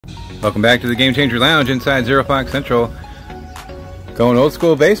Welcome back to the Game Changer Lounge inside Zero Fox Central. Going old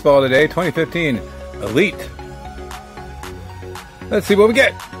school baseball today, 2015 Elite. Let's see what we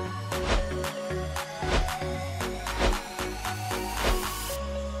get.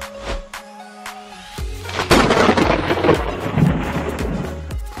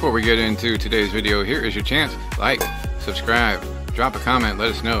 Before we get into today's video, here is your chance. Like, subscribe, drop a comment,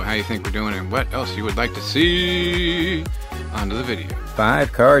 let us know how you think we're doing and what else you would like to see. On to the video.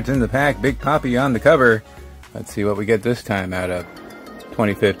 5 cards in the pack, Big Poppy on the cover. Let's see what we get this time out of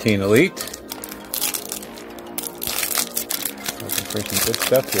 2015 Elite. Looking for some good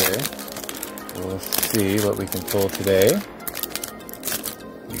stuff here. We'll see what we can pull today.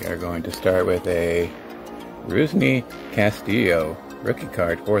 We are going to start with a Rusney Castillo rookie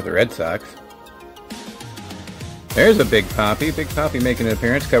card for the Red Sox. There's a Big Poppy. Big Poppy making an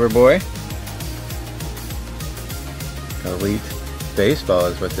appearance, cover boy. Elite Baseball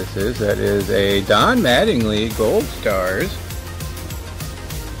is what this is. That is a Don Mattingly Gold Stars.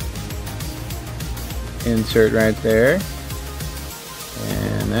 Insert right there.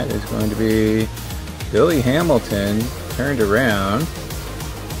 And that is going to be Billy Hamilton turned around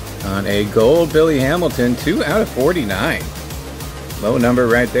on a gold Billy Hamilton, 2 out of 49. Low number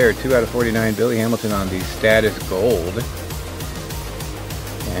right there, 2 out of 49 Billy Hamilton on the status gold.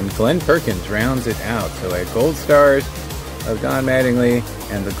 And Glenn Perkins rounds it out. So a Gold Stars of Don Mattingly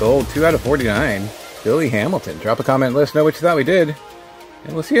and the gold 2 out of 49 Billy Hamilton. Drop a comment, let us know what you thought we did,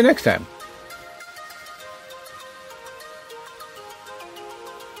 and we'll see you next time.